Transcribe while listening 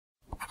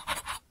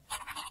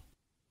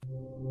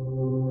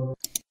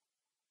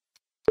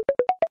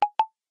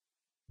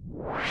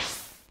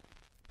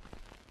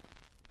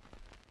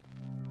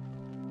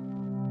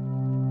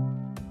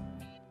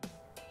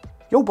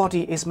Your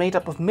body is made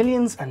up of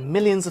millions and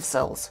millions of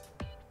cells.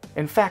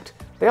 In fact,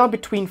 there are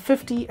between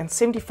 50 and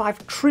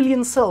 75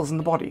 trillion cells in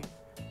the body.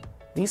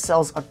 These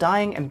cells are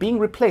dying and being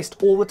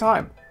replaced all the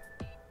time.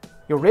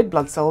 Your red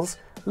blood cells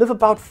live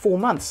about 4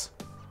 months.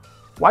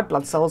 White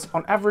blood cells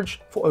on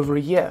average for over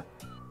a year,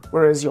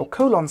 whereas your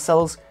colon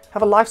cells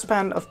have a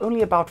lifespan of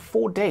only about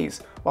 4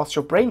 days, whilst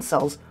your brain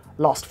cells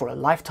last for a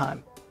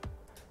lifetime.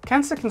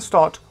 Cancer can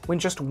start when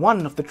just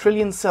one of the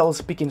trillion cells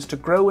begins to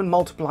grow and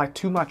multiply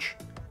too much.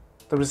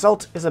 The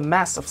result is a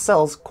mass of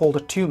cells called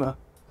a tumour.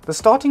 The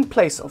starting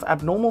place of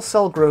abnormal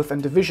cell growth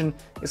and division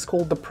is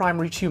called the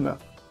primary tumour.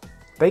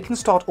 They can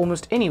start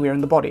almost anywhere in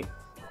the body.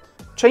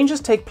 Changes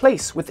take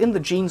place within the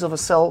genes of a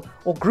cell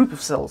or group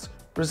of cells,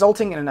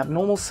 resulting in an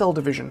abnormal cell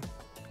division.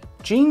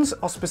 Genes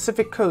are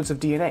specific codes of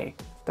DNA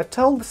that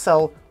tell the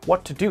cell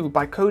what to do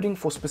by coding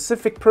for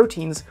specific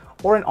proteins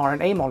or an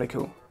RNA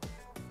molecule.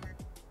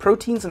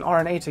 Proteins and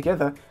RNA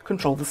together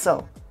control the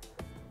cell.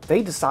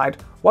 They decide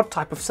what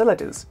type of cell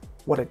it is,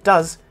 what it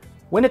does,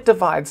 when it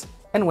divides,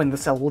 and when the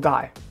cell will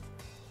die.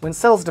 When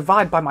cells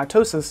divide by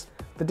mitosis,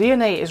 the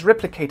DNA is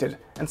replicated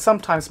and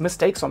sometimes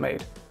mistakes are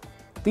made.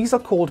 These are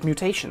called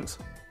mutations.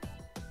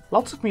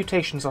 Lots of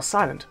mutations are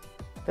silent.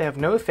 They have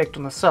no effect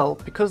on the cell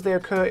because they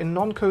occur in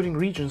non-coding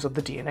regions of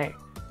the DNA.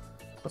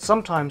 But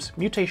sometimes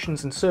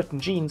mutations in certain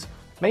genes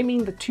may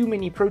mean that too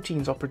many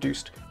proteins are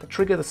produced that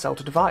trigger the cell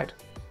to divide.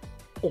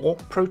 Or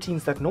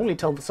proteins that normally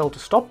tell the cell to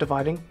stop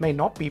dividing may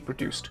not be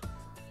produced.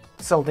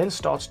 The cell then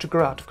starts to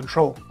grow out of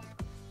control.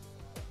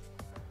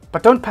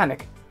 But don't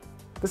panic.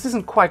 This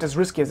isn't quite as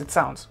risky as it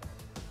sounds.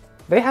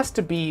 There has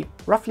to be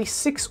roughly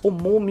 6 or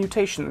more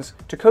mutations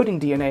to coding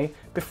DNA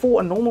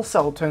before a normal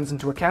cell turns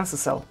into a cancer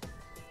cell.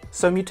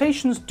 So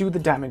mutations do the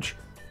damage,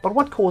 but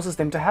what causes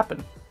them to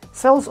happen?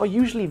 Cells are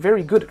usually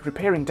very good at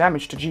repairing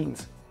damage to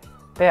genes.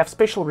 They have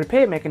special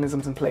repair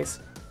mechanisms in place,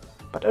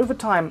 but over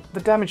time the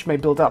damage may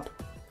build up,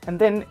 and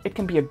then it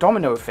can be a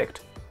domino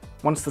effect.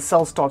 Once the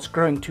cell starts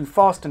growing too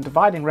fast and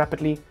dividing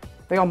rapidly,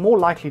 they are more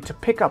likely to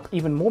pick up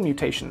even more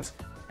mutations,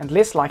 and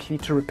less likely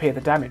to repair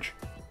the damage.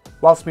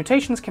 Whilst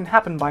mutations can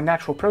happen by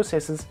natural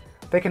processes,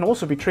 they can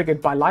also be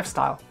triggered by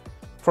lifestyle.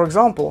 For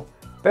example,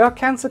 there are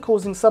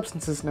cancer-causing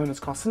substances known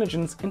as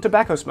carcinogens in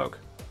tobacco smoke.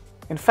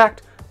 In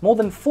fact, more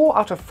than 4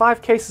 out of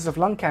 5 cases of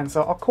lung cancer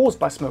are caused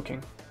by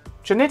smoking.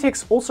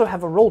 Genetics also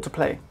have a role to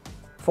play.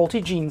 Faulty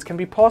genes can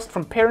be passed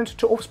from parent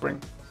to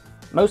offspring.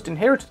 Most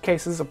inherited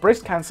cases of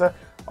breast cancer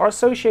are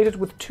associated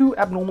with 2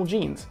 abnormal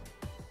genes,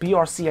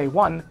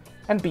 BRCA1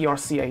 and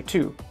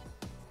BRCA2.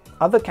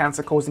 Other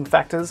cancer-causing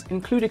factors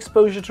include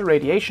exposure to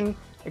radiation,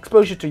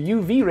 exposure to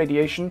UV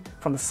radiation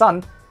from the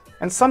sun,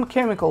 and some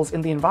chemicals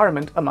in the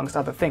environment, amongst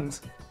other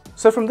things.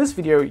 So from this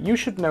video, you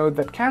should know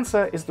that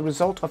cancer is the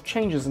result of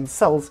changes in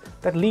cells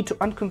that lead to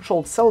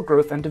uncontrolled cell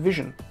growth and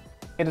division.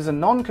 It is a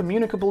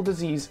non-communicable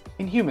disease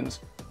in humans,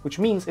 which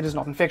means it is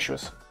not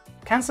infectious.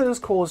 Cancer is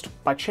caused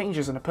by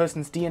changes in a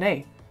person's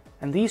DNA,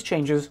 and these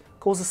changes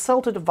cause a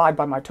cell to divide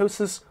by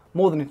mitosis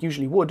more than it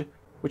usually would,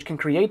 which can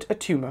create a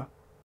tumor.